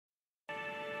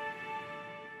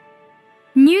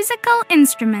Musical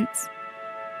instruments.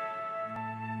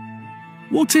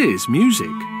 What is music?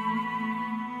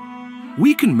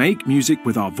 We can make music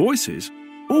with our voices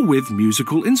or with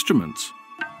musical instruments.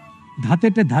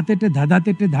 धातेटे धातेटे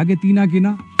धाधातेटे धागे तीना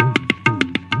गिना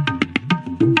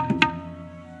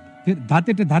फिर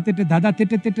धातेटे धातेटे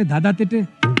धाधातेटे तेटे धाधातेटे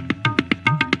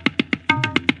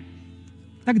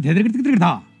तक धेदरगिट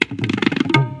धा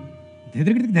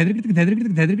धेदरगिट धेदरगिट धेदरगिट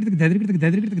धेदरगिट धेदरगिट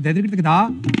धेदरगिट धेदरगिट धा.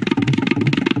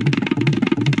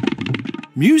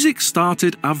 Music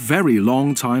started a very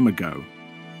long time ago.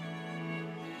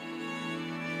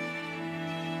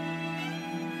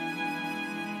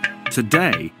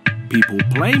 Today, people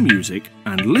play music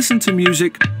and listen to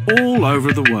music all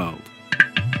over the world.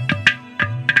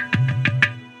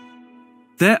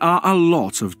 There are a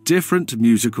lot of different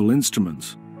musical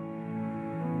instruments.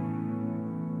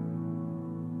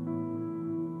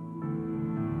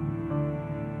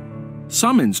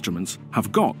 Some instruments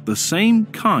have got the same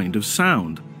kind of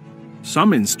sound.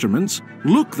 Some instruments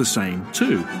look the same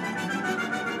too.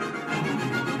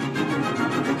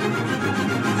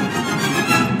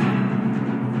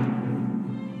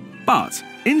 But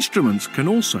instruments can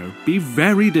also be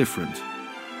very different.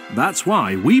 That's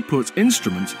why we put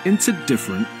instruments into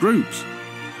different groups.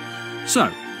 So,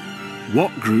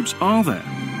 what groups are there?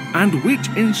 And which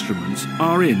instruments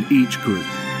are in each group?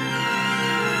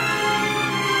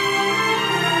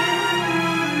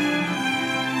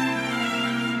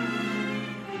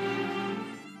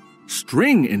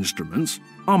 String instruments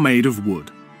are made of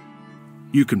wood.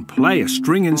 You can play a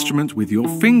string instrument with your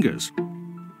fingers.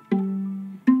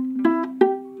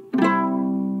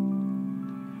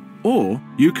 Or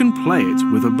you can play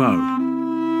it with a bow.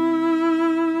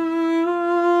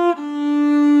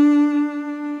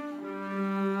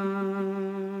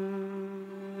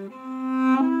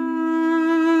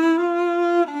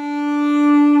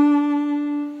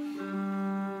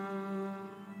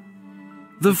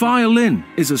 The violin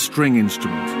is a string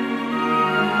instrument.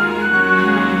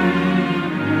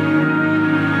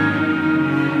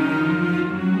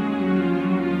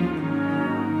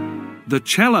 The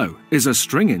cello is a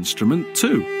string instrument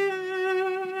too.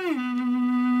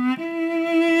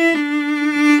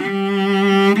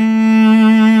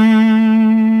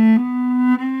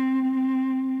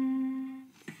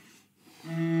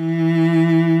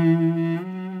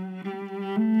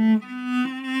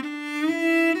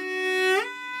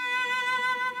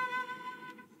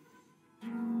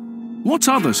 What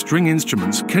other string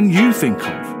instruments can you think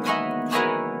of?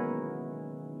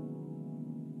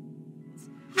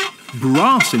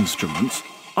 Brass instruments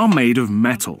are made of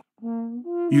metal.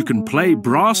 You can play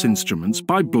brass instruments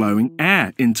by blowing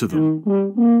air into them.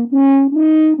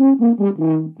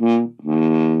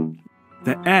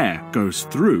 The air goes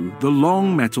through the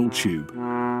long metal tube.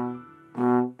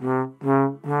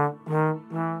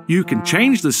 You can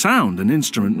change the sound an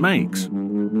instrument makes.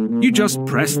 You just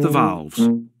press the valves.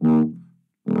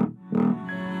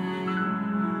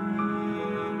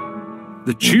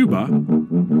 The tuba,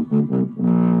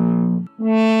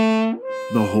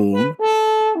 the horn,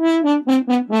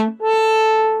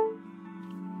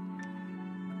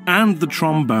 and the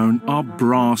trombone are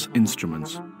brass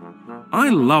instruments. I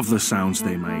love the sounds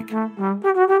they make.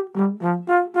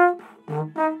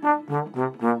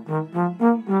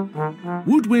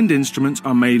 Woodwind instruments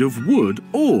are made of wood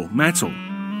or metal.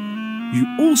 You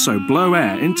also blow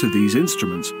air into these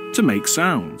instruments to make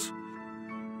sounds.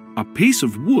 A piece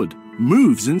of wood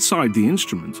moves inside the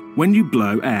instrument when you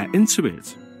blow air into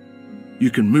it.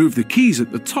 You can move the keys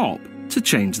at the top to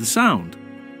change the sound.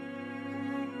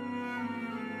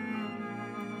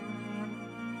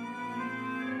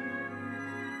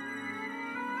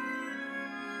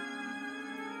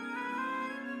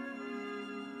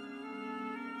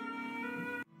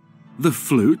 The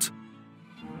flute,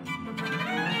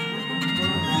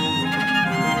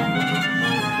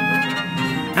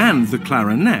 and the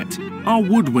clarinet are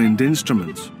woodwind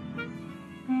instruments.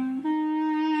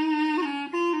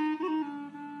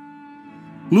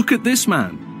 Look at this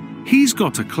man. He's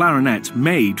got a clarinet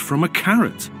made from a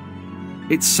carrot.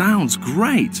 It sounds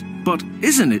great, but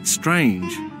isn't it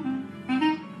strange?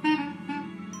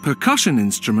 Percussion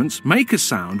instruments make a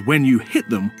sound when you hit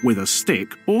them with a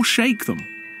stick or shake them.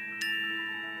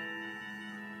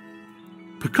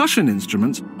 Percussion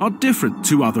instruments are different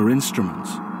to other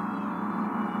instruments.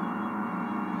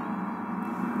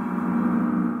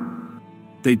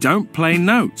 They don't play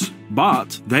notes,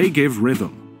 but they give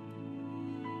rhythm.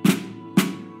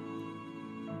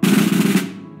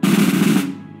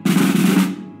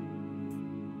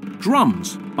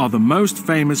 Drums are the most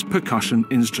famous percussion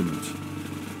instrument.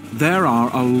 There are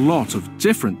a lot of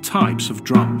different types of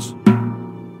drums.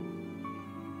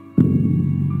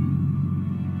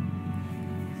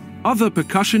 Other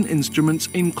percussion instruments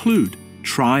include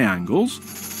triangles,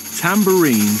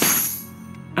 tambourines,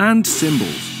 and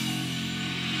cymbals.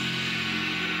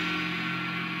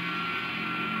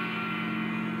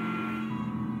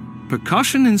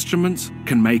 Percussion instruments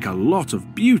can make a lot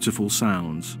of beautiful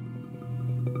sounds.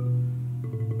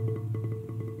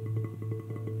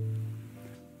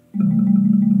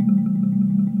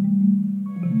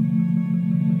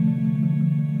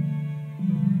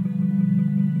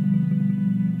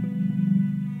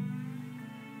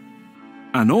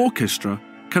 An orchestra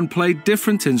can play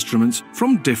different instruments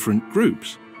from different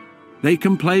groups. They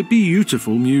can play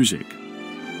beautiful music.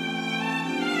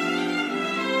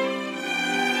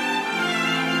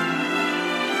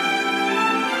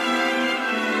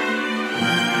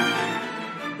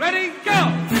 Ready,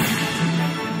 go!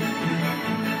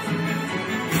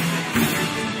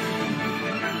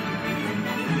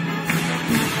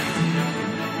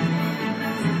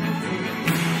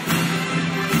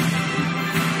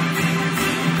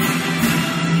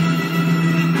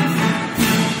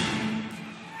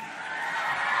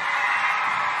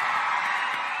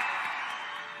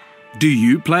 Do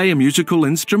you play a musical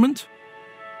instrument?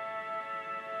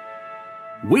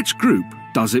 Which group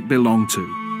does it belong to?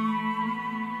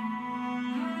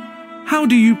 How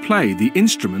do you play the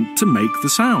instrument to make the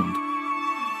sound?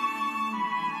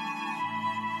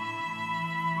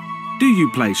 Do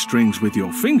you play strings with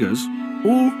your fingers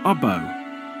or a bow?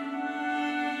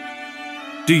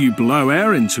 Do you blow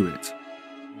air into it?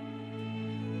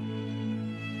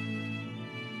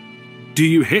 Do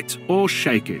you hit or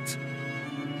shake it?